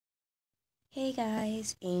Hey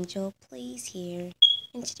guys, Angel Plays here,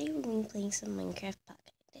 and today we're going to be playing some Minecraft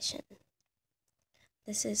Pocket Edition.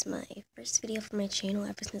 This is my first video for my channel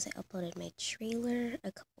ever since I uploaded my trailer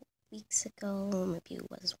a couple weeks ago, maybe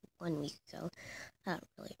it was 1 week ago, I don't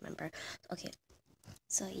really remember. Okay,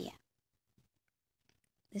 so yeah,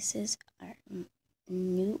 this is our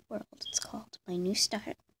new world. It's called My New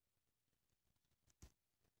Start,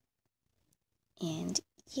 and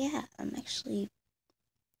yeah, I'm actually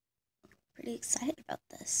pretty excited about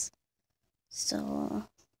this. So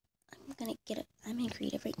I'm in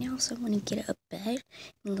creative right now, so I'm gonna get a bed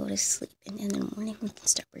and go to sleep, and in the morning we can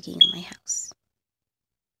start working on my house.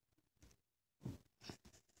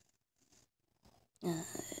 Right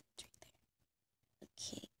there.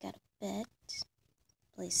 Okay, got a bed.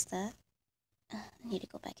 Place that. I need to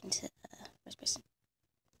go back into first person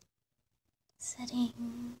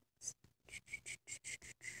settings.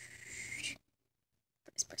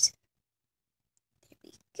 First person. There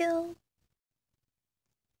we go.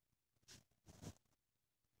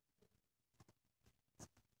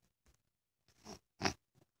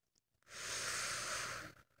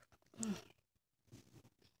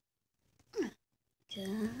 Good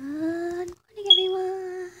morning,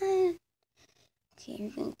 everyone. Okay,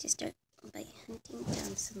 we're going to start by hunting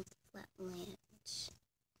down some flat land to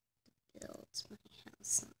build my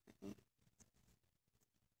house on.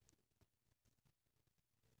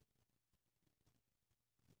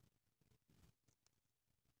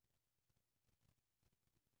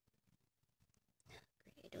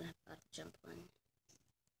 Great, I don't have auto jump on.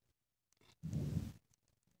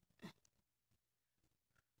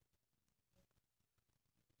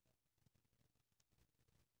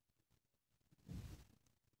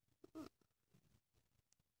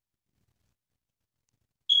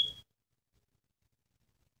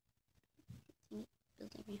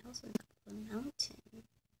 Building my house on top of a mountain.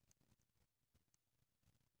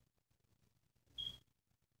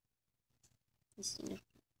 Just need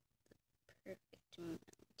the perfect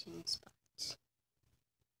mountain spot.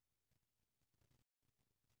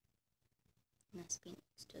 Must be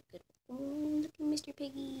next to a good one. Oh, look at Mr.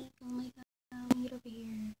 Piggy. Oh my god, get over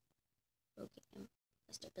here. Okay,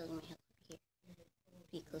 I'll start building my house over here.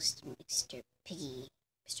 Be close to Mr. Piggy.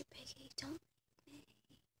 Mr. Piggy, don't leave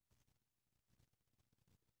me.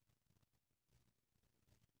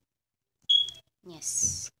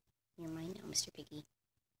 Yes, you're mine now, Mr. Piggy.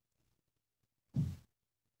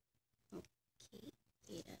 Okay,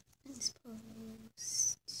 get a fence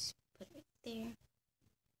post. Put it right there.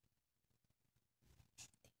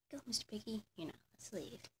 There you go, Mr. Piggy. You're not. Let's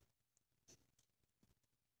leave.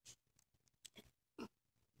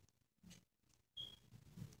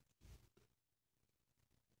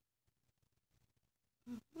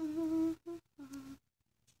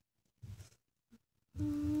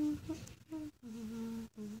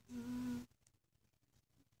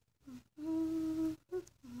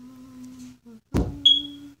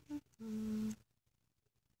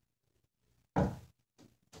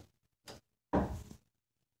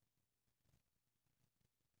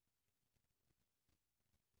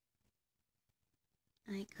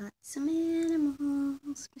 I caught some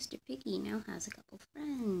animals. Mr. Piggy now has a couple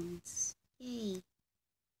friends. Yay.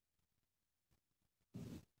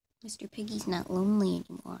 Mr. Piggy's not lonely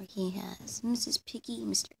anymore. He has Mrs. Piggy,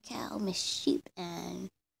 Mr. Cow, Miss Sheep,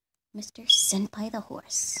 and Mr. Senpai the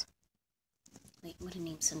Horse. Wait, what a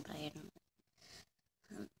name Senpai? I don't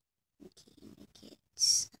know. Okay, make it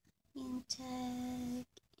name tag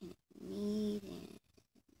and meat and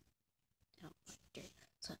dirt.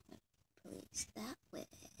 So I'm gonna place that with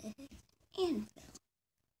anvil.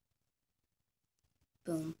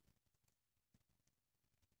 Boom.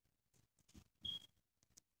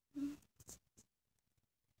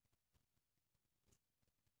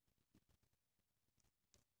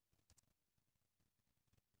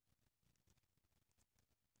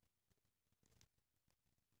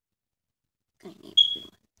 I need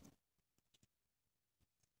everyone.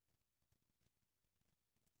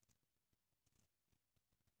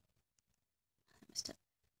 I messed up.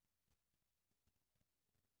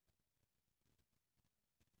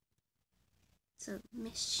 So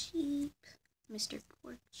Miss Sheep, Mr.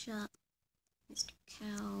 Pork Chop, Mr.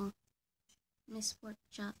 Cow, Miss Pork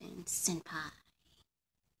Chop, and Senpai.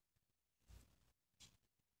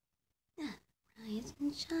 Rise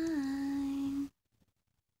and shine.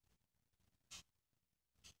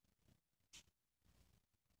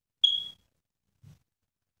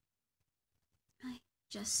 I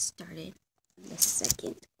just started the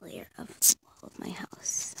second layer of the wall of my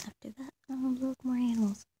house. After that, I'll build more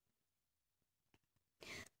animals.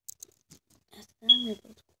 After that, I'm gonna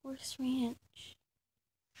build a horse ranch,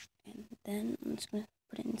 and then then I'm just gonna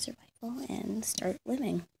put it in survival and start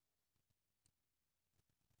living.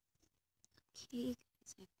 Okay,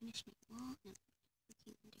 guys, I finished my wall and I'm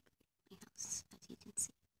looking and decorating my house, as you can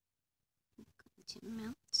see. I'm going to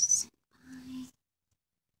mount senpai.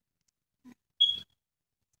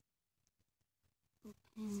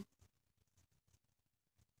 Open.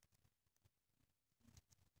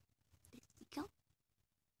 There we go.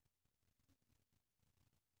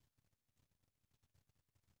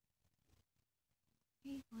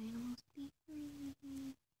 Okay, animals be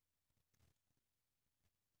free.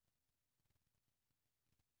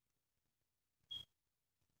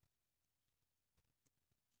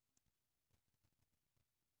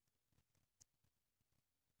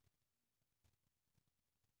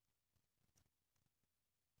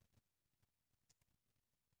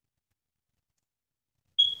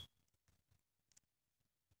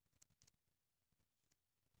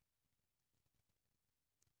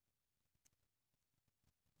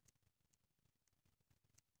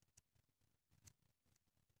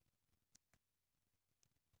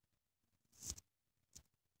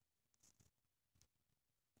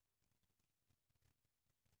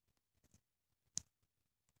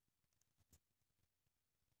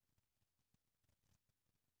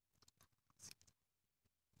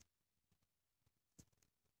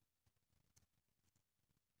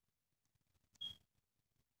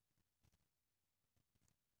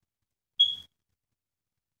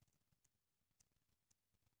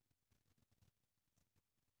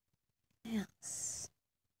 Yes.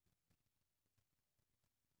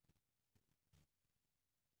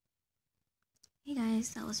 Hey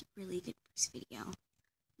guys, that was a really good first video.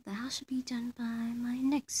 The house should be done by my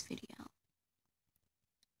next video.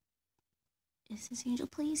 This is Angel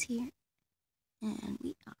Plays here, and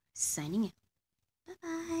we are signing out. Bye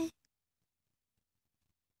bye.